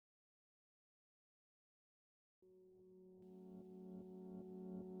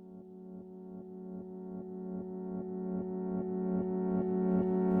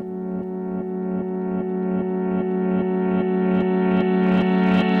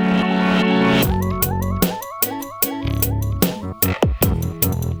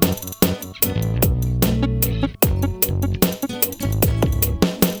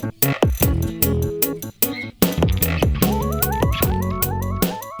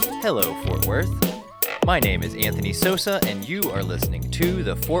Hello, Fort Worth. My name is Anthony Sosa, and you are listening to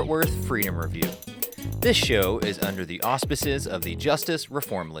the Fort Worth Freedom Review. This show is under the auspices of the Justice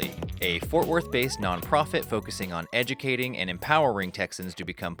Reform League, a Fort Worth-based nonprofit focusing on educating and empowering Texans to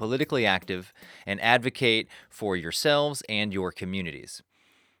become politically active and advocate for yourselves and your communities.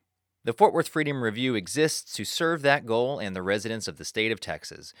 The Fort Worth Freedom Review exists to serve that goal and the residents of the state of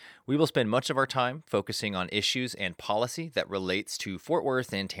Texas. We will spend much of our time focusing on issues and policy that relates to Fort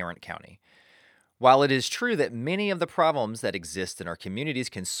Worth and Tarrant County. While it is true that many of the problems that exist in our communities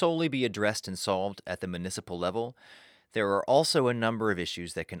can solely be addressed and solved at the municipal level, there are also a number of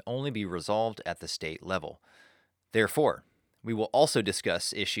issues that can only be resolved at the state level. Therefore, we will also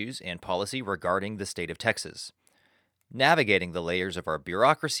discuss issues and policy regarding the state of Texas. Navigating the layers of our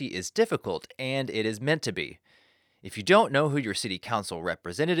bureaucracy is difficult, and it is meant to be. If you don't know who your city council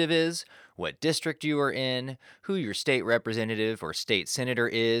representative is, what district you are in, who your state representative or state senator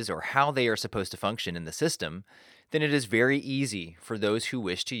is, or how they are supposed to function in the system, then it is very easy for those who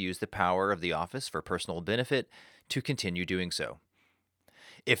wish to use the power of the office for personal benefit to continue doing so.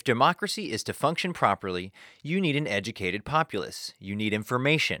 If democracy is to function properly, you need an educated populace. You need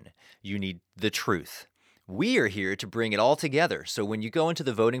information. You need the truth. We are here to bring it all together, so when you go into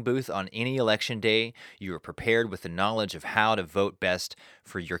the voting booth on any election day, you are prepared with the knowledge of how to vote best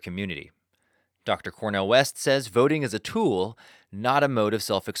for your community. Dr. Cornel West says voting is a tool, not a mode of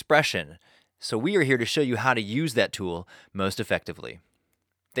self-expression, so we are here to show you how to use that tool most effectively.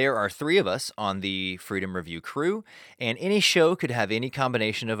 There are 3 of us on the Freedom Review crew, and any show could have any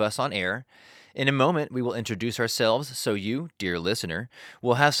combination of us on air. In a moment, we will introduce ourselves so you, dear listener,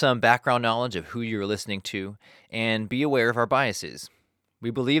 will have some background knowledge of who you're listening to and be aware of our biases.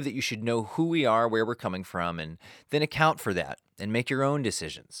 We believe that you should know who we are, where we're coming from, and then account for that and make your own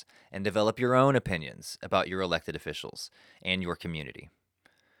decisions and develop your own opinions about your elected officials and your community.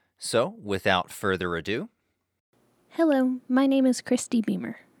 So, without further ado. Hello, my name is Christy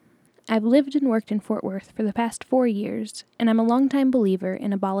Beamer. I've lived and worked in Fort Worth for the past 4 years, and I'm a longtime believer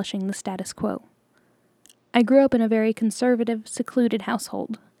in abolishing the status quo. I grew up in a very conservative, secluded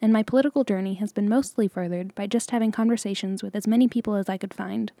household, and my political journey has been mostly furthered by just having conversations with as many people as I could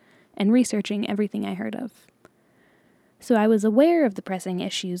find, and researching everything I heard of. So I was aware of the pressing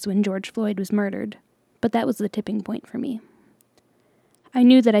issues when George Floyd was murdered, but that was the tipping point for me. I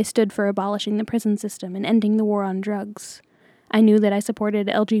knew that I stood for abolishing the prison system and ending the war on drugs. I knew that I supported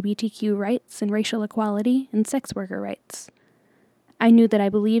LGBTQ rights and racial equality and sex worker rights. I knew that I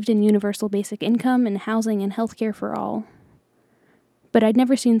believed in universal basic income and housing and health care for all. But I'd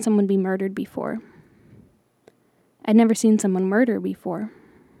never seen someone be murdered before. I'd never seen someone murder before.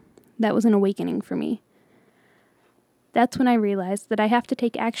 That was an awakening for me. That's when I realized that I have to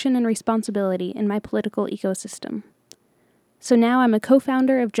take action and responsibility in my political ecosystem. So now I'm a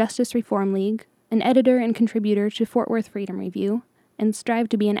co-founder of Justice Reform League, an editor and contributor to Fort Worth Freedom Review, and strive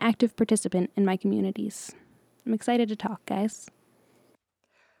to be an active participant in my communities. I'm excited to talk, guys.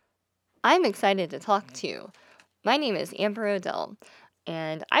 I'm excited to talk too. My name is Amber Odell,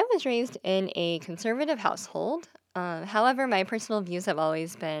 and I was raised in a conservative household. However, my personal views have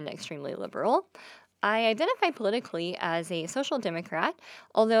always been extremely liberal. I identify politically as a social democrat,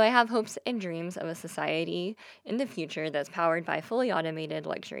 although I have hopes and dreams of a society in the future that's powered by fully automated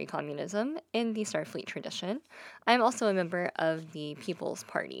luxury communism in the Starfleet tradition. I'm also a member of the People's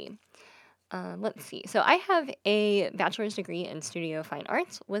Party. Let's see. So I have a bachelor's degree in studio fine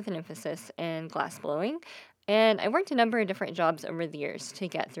arts with an emphasis in glass blowing. And I worked a number of different jobs over the years to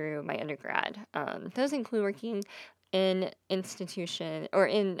get through my undergrad. Those include working in institution or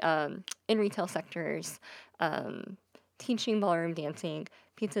in retail sectors, teaching ballroom dancing,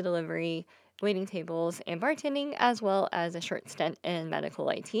 pizza delivery, waiting tables, and bartending, as well as a short stint in medical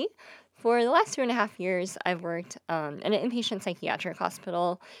IT. For the last 2.5 years, I've worked in an inpatient psychiatric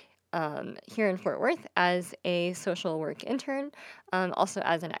hospital here in Fort Worth as a social work intern, also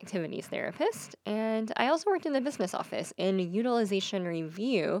as an activities therapist. And I also worked in the business office in utilization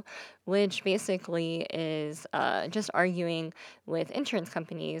review, which basically is just arguing with insurance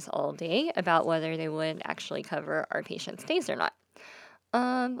companies all day about whether they would actually cover our patient stays or not.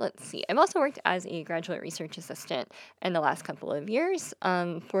 Let's see. I've also worked as a graduate research assistant in the last couple of years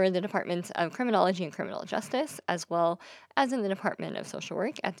for the Departments of Criminology and Criminal Justice, as well as in the Department of Social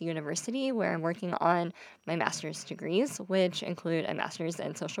Work at the university, where I'm working on my master's degrees, which include a master's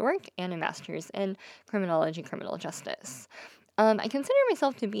in social work and a master's in criminology and criminal justice. I consider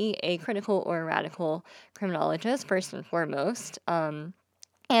myself to be a critical or radical criminologist, first and foremost.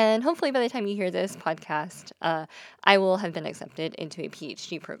 And hopefully by the time you hear this podcast, I will have been accepted into a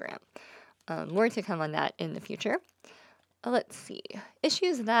PhD program. More to come on that in the future. Let's see.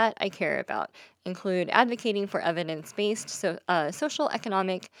 Issues that I care about include advocating for evidence based social,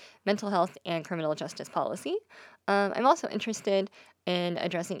 economic, mental health, and criminal justice policy. I'm also interested in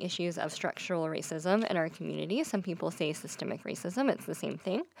addressing issues of structural racism in our community. Some people say systemic racism, it's the same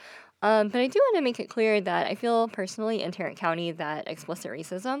thing. But I do want to make it clear that I feel personally in Tarrant County that explicit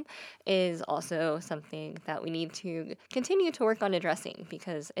racism is also something that we need to continue to work on addressing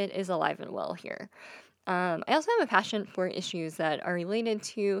because it is alive and well here. I also have a passion for issues that are related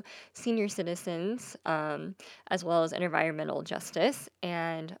to senior citizens, as well as environmental justice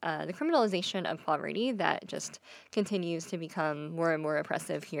and the criminalization of poverty that just continues to become more and more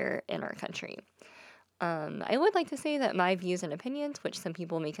oppressive here in our country. I would like to say that my views and opinions, which some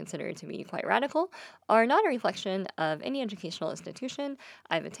people may consider to be quite radical, are not a reflection of any educational institution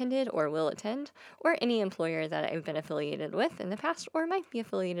I've attended or will attend, or any employer that I've been affiliated with in the past or might be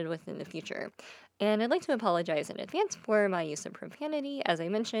affiliated with in the future. And I'd like to apologize in advance for my use of profanity. As I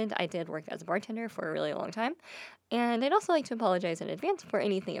mentioned, I did work as a bartender for a really long time. And I'd also like to apologize in advance for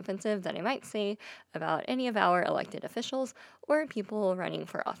anything offensive that I might say about any of our elected officials or people running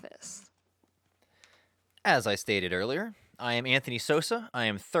for office. As I stated earlier, I am Anthony Sosa. I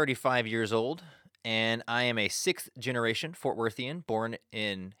am 35 years old, and I am a sixth-generation Fort Worthian born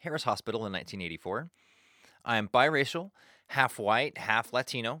in Harris Hospital in 1984. I am biracial, half white, half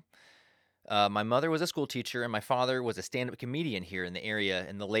Latino. My mother was a school teacher, and my father was a stand-up comedian here in the area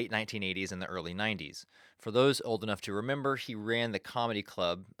in the late 1980s and the early 90s. For those old enough to remember, he ran the comedy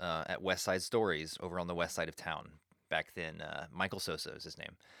club at West Side Stories over on the west side of town. Back then, Michael Sosa is his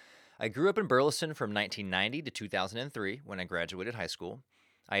name. I grew up in Burleson from 1990 to 2003 when I graduated high school.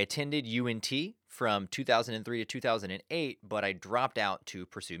 I attended UNT from 2003 to 2008, but I dropped out to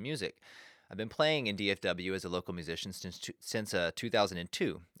pursue music. I've been playing in DFW as a local musician since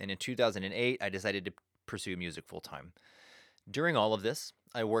 2002, and in 2008 I decided to pursue music full-time. During all of this,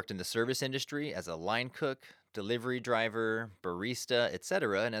 I worked in the service industry as a line cook, delivery driver, barista,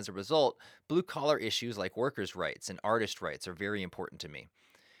 etc., and as a result, blue-collar issues like workers' rights and artist rights are very important to me.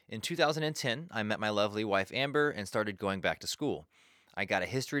 In 2010, I met my lovely wife Amber and started going back to school. I got a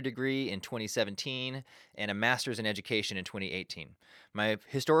history degree in 2017 and a master's in education in 2018. My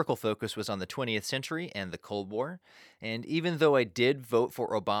historical focus was on the 20th century and the Cold War, and even though I did vote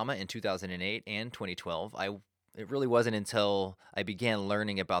for Obama in 2008 and 2012, it really wasn't until I began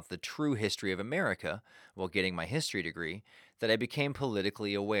learning about the true history of America while getting my history degree that I became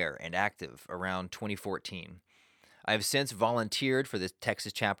politically aware and active around 2014. I've since volunteered for the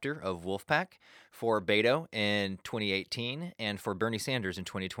Texas chapter of Wolfpack, for Beto in 2018, and for Bernie Sanders in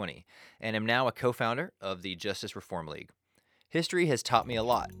 2020, and am now a co-founder of the Justice Reform League. History has taught me a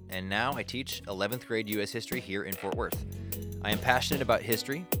lot, and now I teach 11th grade U.S. history here in Fort Worth. I am passionate about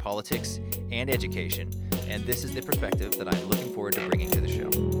history, politics, and education, and this is the perspective that I'm looking forward to bringing to the show.